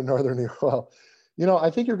 Another Northern New Yorker. Well, I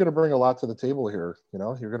think you're going to bring a lot to the table here.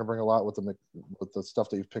 You're going to bring a lot with the stuff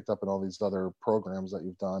that you've picked up in all these other programs that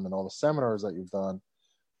you've done and all the seminars that you've done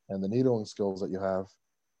and the needling skills that you have.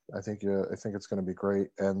 I think it's going to be great.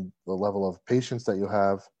 And the level of patience that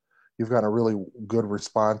you've got a really good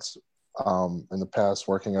response in the past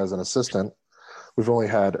working as an assistant. We've only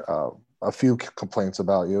had a few complaints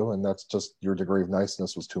about you, and that's just your degree of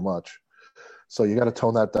niceness was too much. So you got to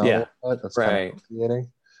tone that down a little bit. That's right. Kind of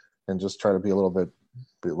and just try to be a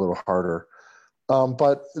little harder.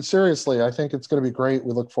 But seriously, I think it's going to be great.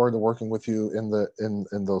 We look forward to working with you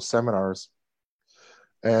in those seminars.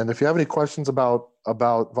 And if you have any questions about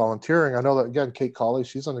volunteering, I know that, again, Kate Colley,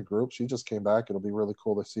 she's in the group. She just came back. It'll be really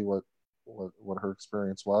cool to see what her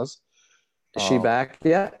experience was. Is she back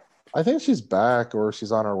yet? I think she's back, or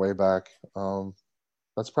she's on her way back.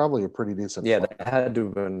 That's probably a pretty decent. Yeah, that had to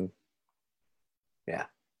have been. Yeah,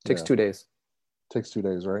 takes 2 days. Takes 2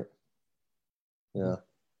 days, right? Yeah.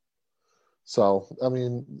 So, I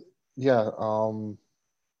mean, yeah,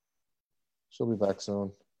 she'll be back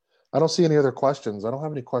soon. I don't see any other questions. I don't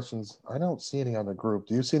have any questions. I don't see any on the group.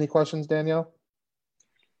 Do you see any questions, Danielle?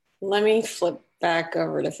 Let me flip back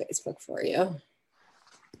over to Facebook for you.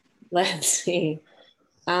 Let's see.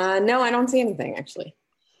 No, I don't see anything, actually.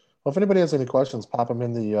 Well, if anybody has any questions, pop them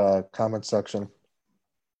in the comment section,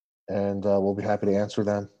 and we'll be happy to answer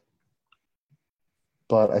them.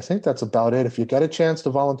 But I think that's about it. If you get a chance to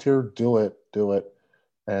volunteer, do it.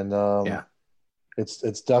 And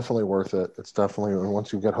it's definitely worth it. It's definitely,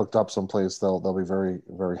 once you get hooked up someplace, they'll be very,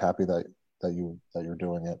 very happy that you're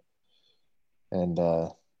doing it. And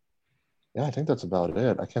I think that's about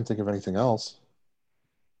it. I can't think of anything else.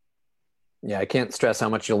 Yeah, I can't stress how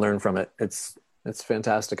much you'll learn from it. It's It's a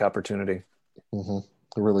fantastic opportunity. Mm-hmm.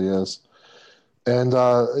 It really is. And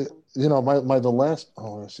the last.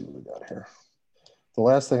 Oh, let's see what we got here. The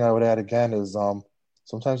last thing I would add again is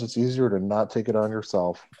sometimes it's easier to not take it on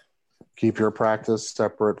yourself. Keep your practice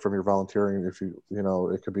separate from your volunteering. If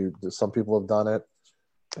it could be some people have done it,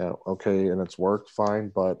 okay, and it's worked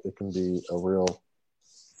fine, but it can be a real.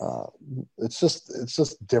 It's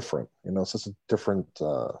just different. It's just a different.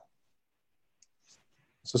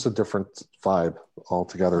 It's just a different vibe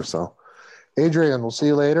altogether. So, Adrian, we'll see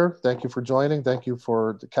you later. Thank you for joining. Thank you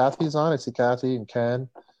for Kathy's on. I see Kathy and Ken.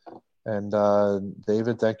 And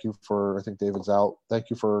David, thank you I think David's out.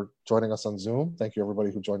 Thank you for joining us on Zoom. Thank you,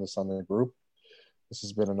 everybody who joined us on the group. This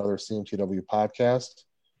has been another CMTW podcast.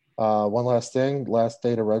 One last thing, last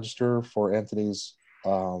day to register for Anthony's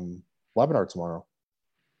webinar tomorrow,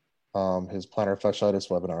 his plantar fasciitis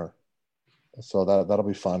webinar. So that'll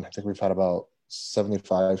be fun. I think we've had about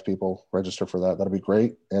 75 people register for that. That'll be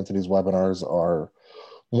great. Anthony's webinars are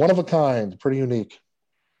one of a kind, pretty unique.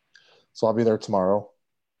 So I'll be there tomorrow.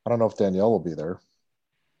 I don't know if Danielle will be there.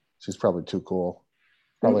 She's probably too cool.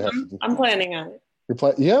 Probably has to do. I'm planning on it.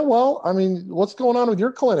 Yeah, well, I mean, what's going on with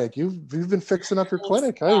your clinic? You've been fixing up your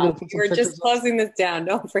clinic, huh? We're just closing this down.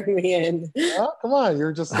 Don't bring me in. Oh, come on,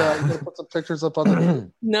 you're just gonna put some pictures up on the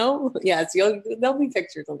group. No, yes, there'll be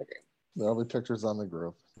pictures on the group. There'll be pictures on the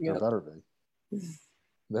group. Yep. There better be.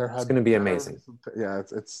 It's going to be amazing. Yeah,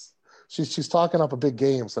 she's talking up a big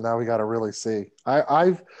game, so now we got to really see.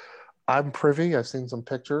 I'm privy. I've seen some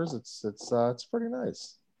pictures. It's pretty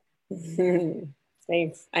nice.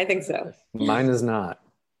 Thanks. I think so. Mine is not.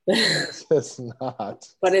 It's not.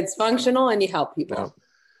 But it's functional, and you help people. No.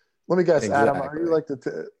 Let me guess, Exactly. Adam. Are you like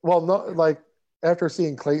well, not like after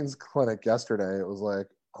seeing Clayton's clinic yesterday, it was like,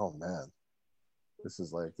 oh man, this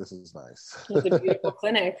is nice. It's a beautiful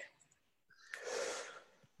clinic.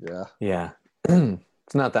 Yeah.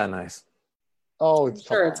 It's not that nice. Oh, I'm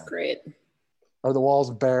sure it's great. Are the walls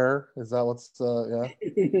bare? Is that what's yeah?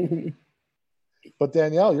 But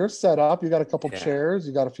Danielle, you're set up. You got a couple chairs.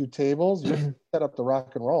 You got a few tables. You're set up to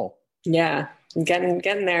rock and roll. Yeah, I'm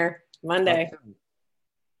getting there Monday.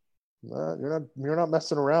 You're not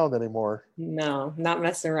messing around anymore. No, not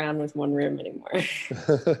messing around with one room anymore.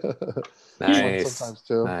 Nice. Sometimes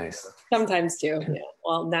too. Nice. Sometimes too. Yeah.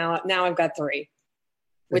 Well, now I've got 3.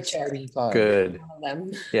 Which are good. One of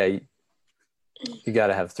them. Yeah, you got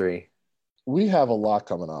to have 3. We have a lot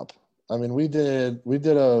coming up. I mean, we had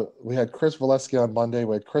Chris Valesky on Monday.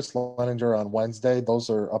 We had Chris Leninger on Wednesday. Those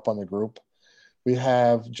are up on the group. We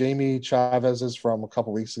have Jamie Chavez's from a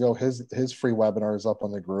couple weeks ago. His free webinar is up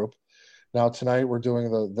on the group. Now tonight we're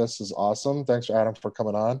doing This is Awesome. Thanks, Adam, for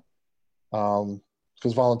coming on.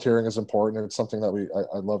 Because volunteering is important. It's something that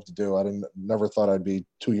I love to do. Never thought I'd be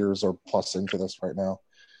 2 years or plus into this right now.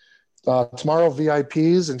 Tomorrow,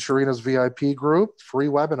 VIPs in Sharina's VIP group, free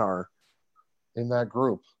webinar in that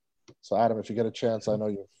group. So Adam, if you get a chance, I know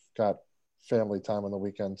you've got family time on the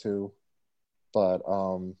weekend too, but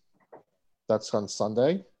that's on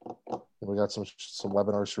Sunday. And we got some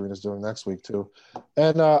webinars Sharina's doing next week too.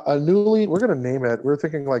 And we're going to name it. We're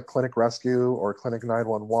thinking like Clinic Rescue or Clinic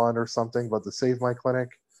 911 or something, but the Save My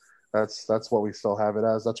Clinic, that's what we still have it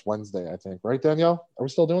as. That's Wednesday, I think. Right, Danielle? Are we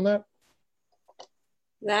still doing that?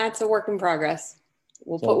 That's a work in progress.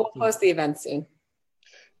 We'll post the event soon.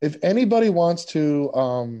 If anybody wants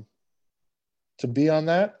to be on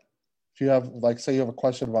that, if you have, like, say you have a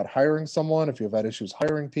question about hiring someone, if you've had issues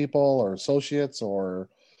hiring people or associates, or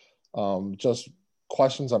just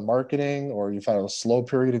questions on marketing, or you've had a slow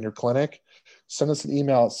period in your clinic, send us an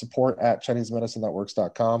email at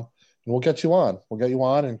support@ChineseMedicineNetworks.com, and we'll get you on. We'll get you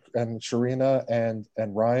on, and Sharina and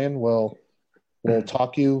Ryan will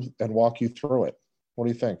talk you and walk you through it. What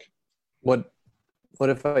do you think? What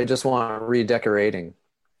if I just want redecorating?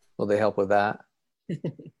 Will they help with that?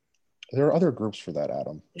 There are other groups for that,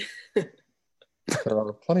 Adam. There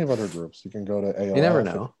are plenty of other groups. You can go to AOF. You never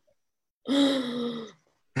know.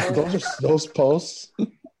 Those posts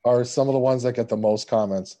are some of the ones that get the most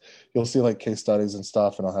comments. You'll see like case studies and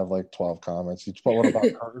stuff, and I'll have like 12 comments. You put one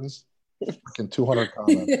about curtains, freaking 200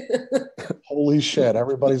 comments. Holy shit!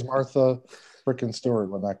 Everybody's Martha freaking Stewart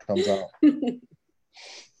when that comes out.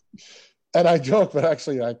 And I joke, but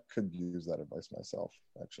actually, I could use that advice myself.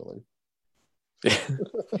 Actually,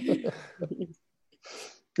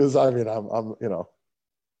 because I mean, I'm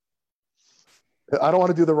I don't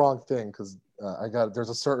want to do the wrong thing, because there's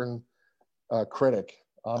a certain critic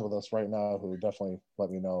on with us right now who definitely let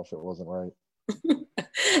me know if it wasn't right.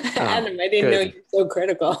 Adam, I didn't know you were so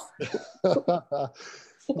critical.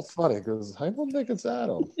 It's funny because I don't think it's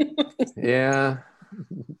Adam. Yeah.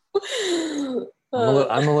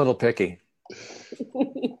 I'm a little picky.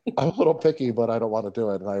 I'm a little picky, but I don't want to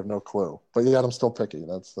do it, and I have no clue. But yet I'm still picky.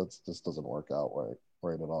 That's just doesn't work out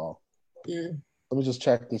right at all. Mm. Let me just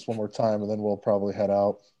check this one more time, and then we'll probably head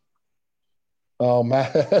out. Oh,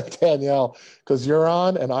 Matt, Danielle, because you're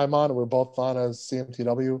on and I'm on, and we're both on as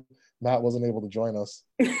CMTW. Matt wasn't able to join us.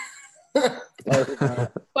 Well,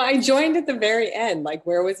 I joined at the very end. Like,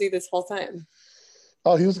 where was he this whole time?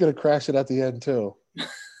 Oh, he was going to crash it at the end too.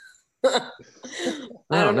 I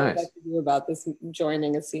don't know nice. what to do about this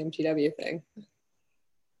joining a CMTW thing.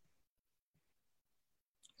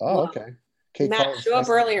 Oh, okay. Kate Matt, Collins, show up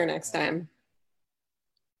earlier next time.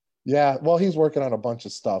 Yeah, well, he's working on a bunch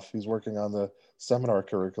of stuff. He's working on the seminar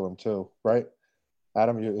curriculum too, right?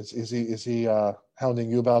 Adam, is he hounding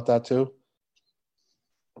you about that too?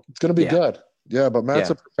 It's going to be good. Yeah, but Matt's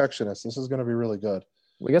a perfectionist. This is going to be really good.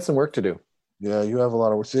 We got some work to do. Yeah, you have a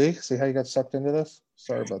lot of work. See how you got sucked into this?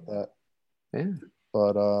 Sorry about that. Yeah.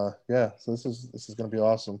 But yeah, so this is going to be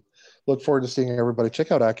awesome. Look forward to seeing everybody.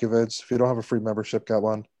 Check out AccuVids. If you don't have a free membership, get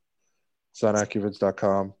one. It's on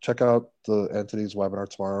AccuVids.com. Check out the entities webinar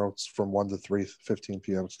tomorrow. It's from 1 to 3:15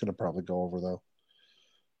 p.m. It's going to probably go over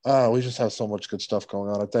though. We just have so much good stuff going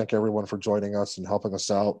on. I thank everyone for joining us and helping us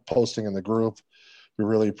out, posting in the group. We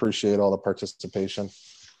really appreciate all the participation.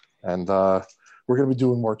 And we're going to be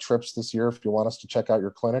doing more trips this year. If you want us to check out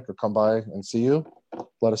your clinic or come by and see you,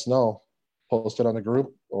 let us know. Post it on the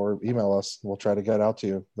group or email us. We'll try to get out to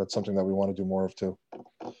you. That's something that we want to do more of too.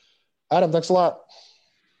 Adam, thanks a lot.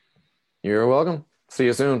 You're welcome. See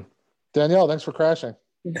you soon. Danielle, thanks for crashing.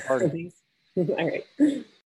 All right.